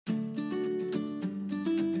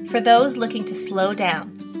for those looking to slow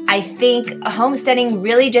down. I think homesteading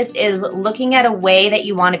really just is looking at a way that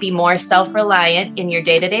you want to be more self-reliant in your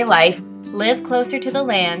day-to-day life. Live closer to the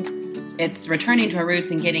land. It's returning to our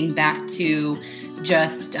roots and getting back to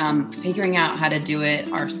just figuring out how to do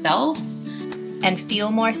it ourselves. And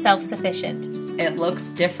feel more self-sufficient. It looks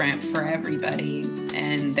different for everybody,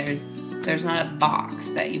 and there's not a box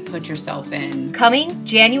that you put yourself in. Coming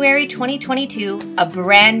January 2022, a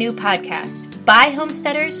brand new podcast by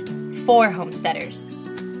homesteaders for homesteaders.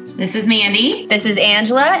 This is Mandy. This is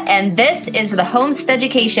Angela, and this is the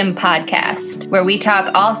Homesteaducation Podcast, where we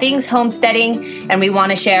talk all things homesteading, and we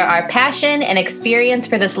want to share our passion and experience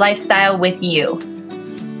for this lifestyle with you.